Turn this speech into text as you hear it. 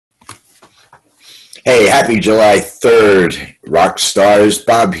Hey, happy July 3rd, rock stars.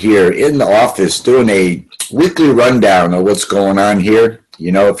 Bob here in the office doing a weekly rundown of what's going on here.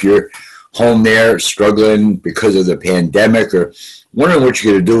 You know, if you're home there struggling because of the pandemic or wondering what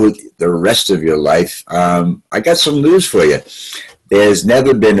you're going to do with the rest of your life, I got some news for you. There's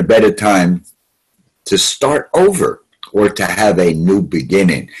never been a better time to start over or to have a new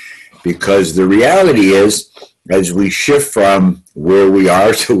beginning because the reality is, as we shift from where we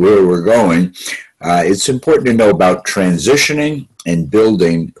are to where we're going, it's important to know about transitioning and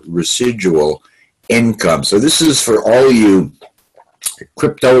building residual income. So this is for all you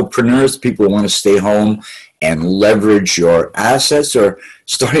cryptopreneurs, people who want to stay home and leverage your assets, or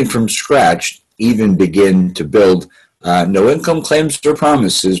starting from scratch, even begin to build no income claims or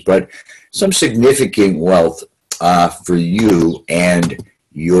promises, but some significant wealth for you and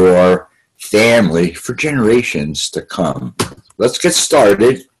your family for generations to come. Let's get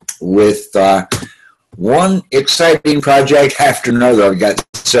started with one exciting project after another. I've got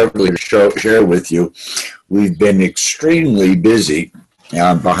several to share with you. We've been extremely busy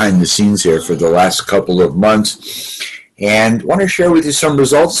behind the scenes here for the last couple of months, and want to share with you some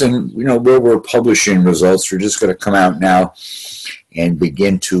results. And where we're publishing results, we're just going to come out now and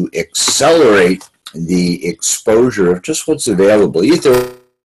begin to accelerate the exposure of just what's available, either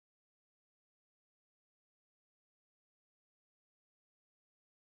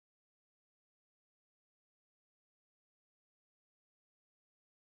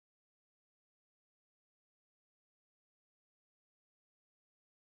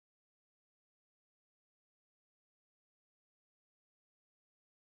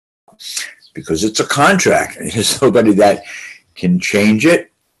because it's a contract. There's nobody that can change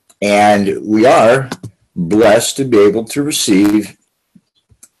it. And we are blessed to be able to receive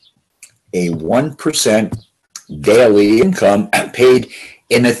a 1% daily income paid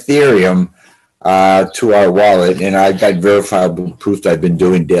in Ethereum to our wallet. And I've got verifiable proof that I've been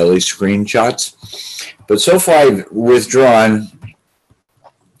doing daily screenshots. But so far, I've withdrawn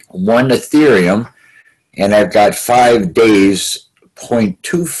 1 Ethereum, and I've got 5 days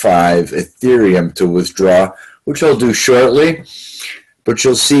 0.25 Ethereum to withdraw, which I'll do shortly. But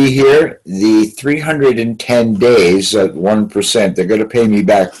you'll see here the 310 days at 1%. They're going to pay me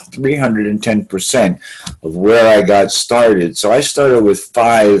back 310% of where I got started. So I started with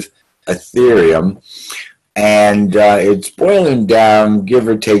 5 Ethereum, and it's boiling down, give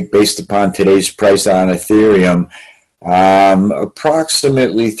or take, based upon today's price on Ethereum,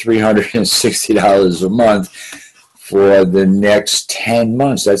 approximately $360 a month for the next 10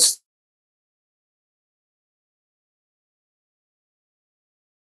 months.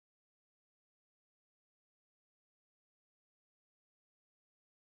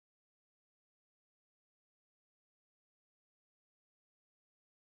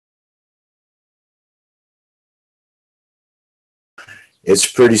 It's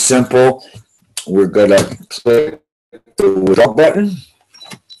pretty simple. We're going to click the withdraw button.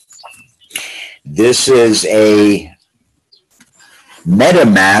 This is a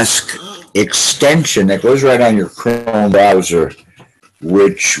MetaMask extension that goes right on your Chrome browser,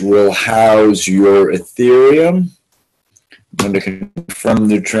 which will house your Ethereum. I'm going to confirm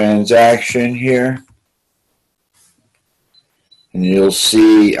the transaction here. And you'll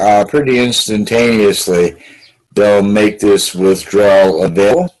see pretty instantaneously they'll make this withdrawal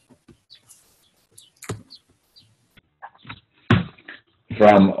available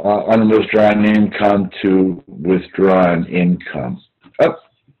from unwithdrawn income to withdrawn income. Oh,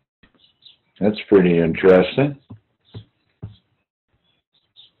 that's pretty interesting.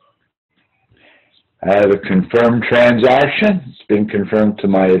 I have a confirmed transaction. It's been confirmed to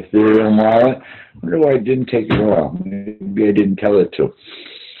my Ethereum wallet. I wonder why I didn't take it all. Maybe I didn't tell it to.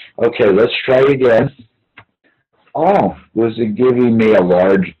 Okay, let's try again. Oh, was it giving me a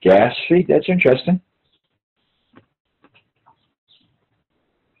large gas fee? That's interesting.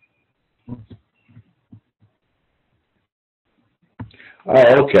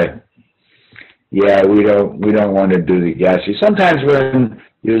 Oh, okay. Yeah, we don't want to do the gas fee. Sometimes when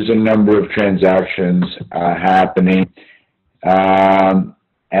there's a number of transactions happening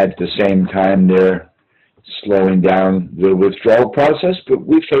at the same time, they're slowing down the withdrawal process. But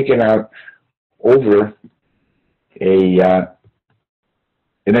we've taken out over an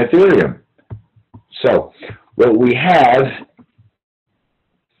Ethereum. So what we have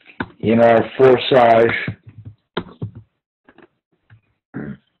in our Forsage,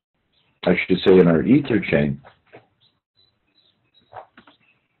 I should say in our Ether chain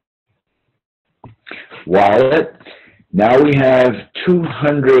wallet, now we have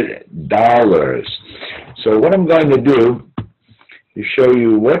 $200. So what I'm going to do to show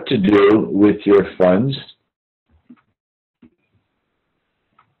you what to do with your funds.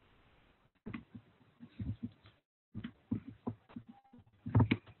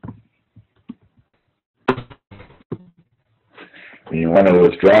 And you want to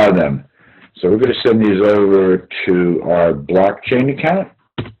withdraw them. So we're going to send these over to our blockchain account.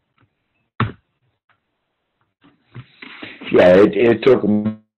 Yeah, it took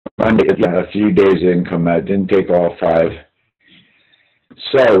Monday, a few days to come out. It didn't take all 5.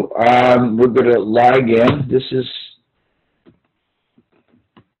 So we're going to log in. This is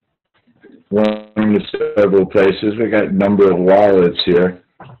one of several places. We got a number of wallets here.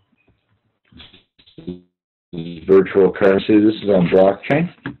 Virtual currency. This is on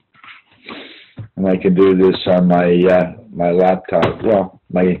blockchain, and I can do this on my my laptop. Well,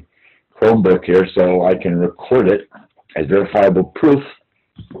 my Chromebook here, so I can record it as verifiable proof.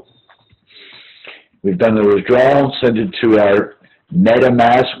 We've done the withdrawal. Send it to our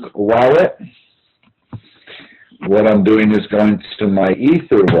MetaMask wallet. What I'm doing is going to my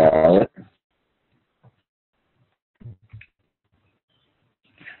Ether wallet.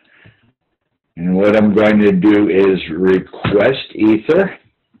 And what I'm going to do is request Ether.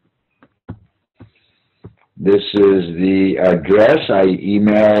 This is the address. I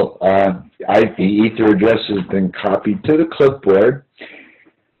email, the Ether address has been copied to the clipboard.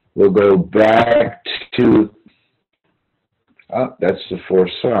 We'll go back to, that's the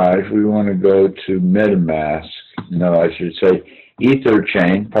 4Sight. We want to go to MetaMask. No, I should say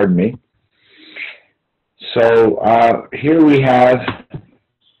Etherchain, pardon me. So here we have,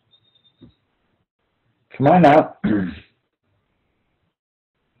 come on out.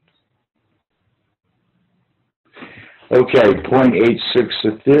 Okay, 0.86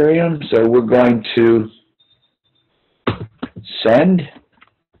 Ethereum. So we're going to send.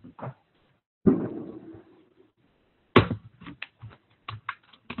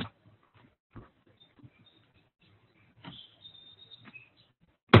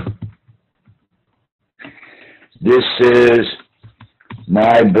 This is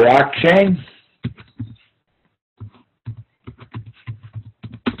my blockchain.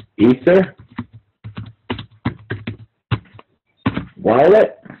 Ether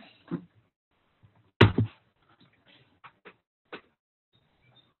wallet.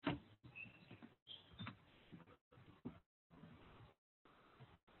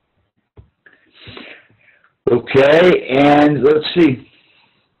 Okay, and let's see.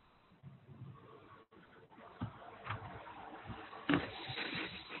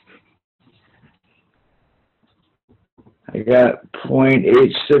 I got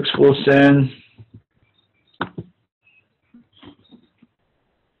 0.86 we'll send.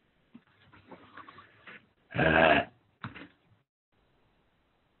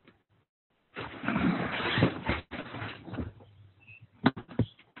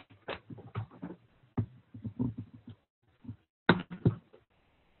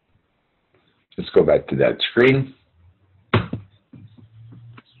 Let's go back to that screen.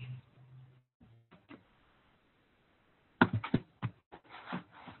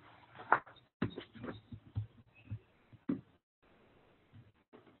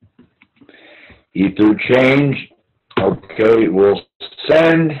 Ether change. Okay, we'll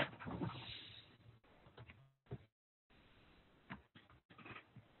send.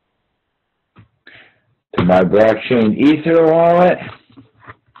 To my blockchain Ether wallet.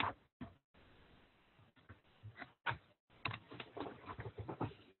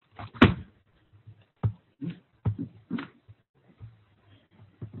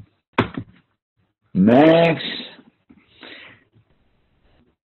 Max.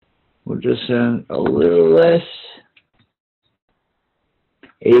 We'll just send a little less.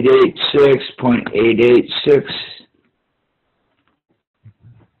 886.886.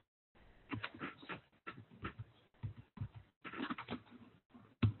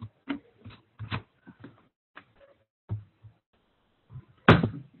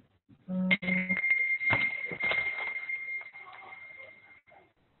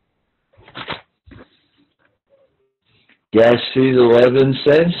 Gas fees 11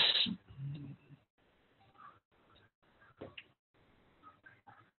 cents.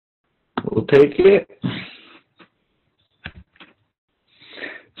 We'll take it.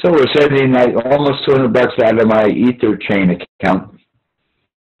 So we're sending like almost $200 out of my Etherchain account.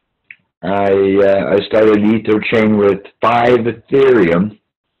 I started Etherchain with 5 Ethereum.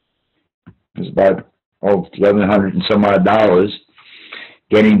 It was about $1,100 and some odd dollars.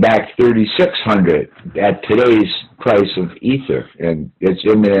 Getting back $3,600 at today's price of Ether, and it's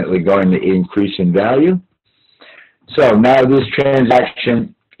imminently going to increase in value. So now this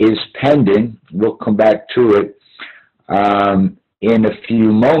transaction is pending. We'll come back to it. in a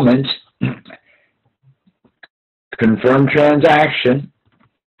few moments. Confirm transaction.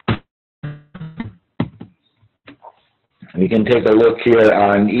 You can take a look here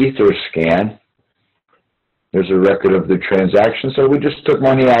on Etherscan. There's a record of the transaction. So we just took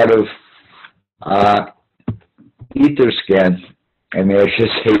money out of Etherscan, and I should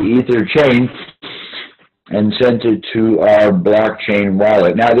say Etherchain, and sent it to our blockchain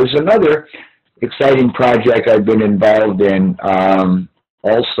wallet. Now, there's another exciting project I've been involved in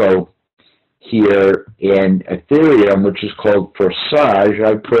also here in Ethereum, which is called Forsage.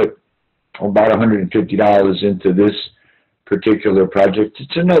 I put about $150 into this particular project.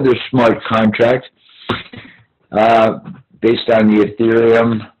 It's another smart contract based on the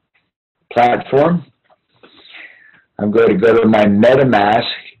Ethereum platform. I'm going to go to my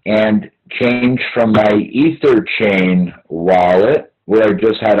MetaMask and change from my Etherchain wallet, where I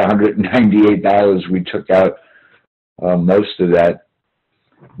just had $198. We took out most of that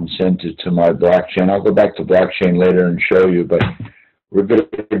and sent it to my blockchain. I'll go back to blockchain later and show you, but we're going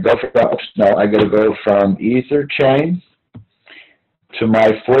to go from, no, I got to go from Etherchain to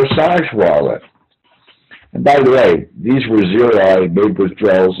my Forsage wallet. And by the way, these were zero. I made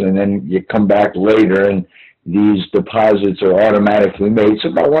withdrawals, and then you come back later, and these deposits are automatically made. So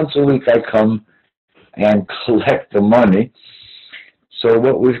about once a week I come and collect the money. So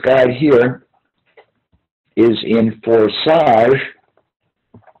what we've got here is in Forsage,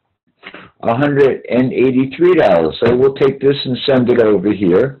 $183. So we'll take this and send it over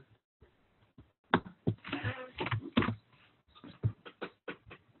here.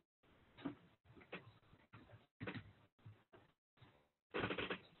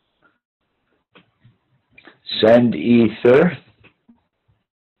 Send Ether.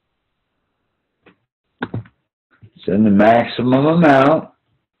 Send the maximum amount.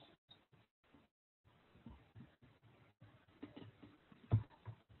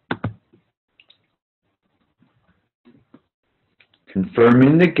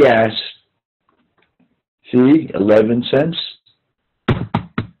 Confirming the gas fee, 11 cents.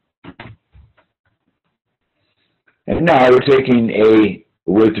 And now we're taking a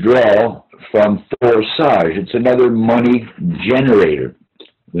withdrawal from Forsage. It's another money generator.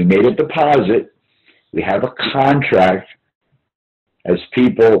 We made a deposit. We have a contract. As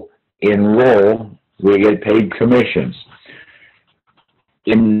people enroll, we get paid commissions.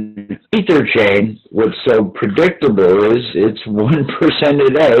 In Etherchain, what's so predictable is it's 1% a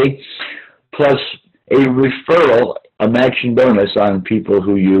day plus a referral, a matching bonus on people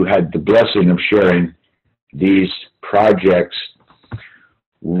who you had the blessing of sharing these projects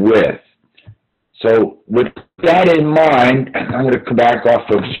with. So with that in mind, I'm going to come back off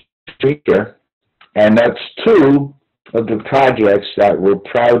of speaker, and that's two of the projects that we're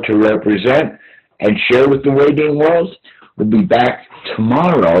proud to represent and share with the waiting world. We'll be back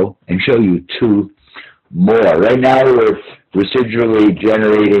tomorrow and show you two more. Right now we're residually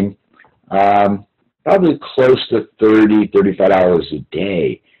generating probably close to $30, $35 a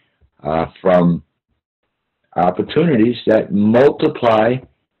day from opportunities that multiply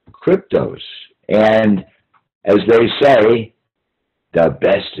cryptos. And as they say, the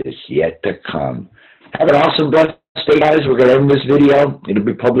best is yet to come. Have an awesome, blessed day, guys. We're going to end this video. It'll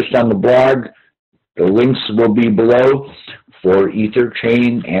be published on the blog. The links will be below for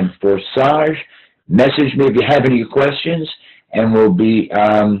Etherchain and Forsage. Message me if you have any questions, and we'll be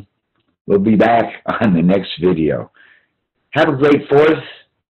back on the next video. Have a great 4th.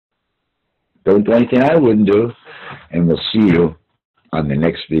 Don't do anything I wouldn't do, and we'll see you on the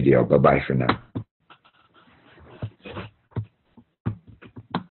next video. Bye-bye for now.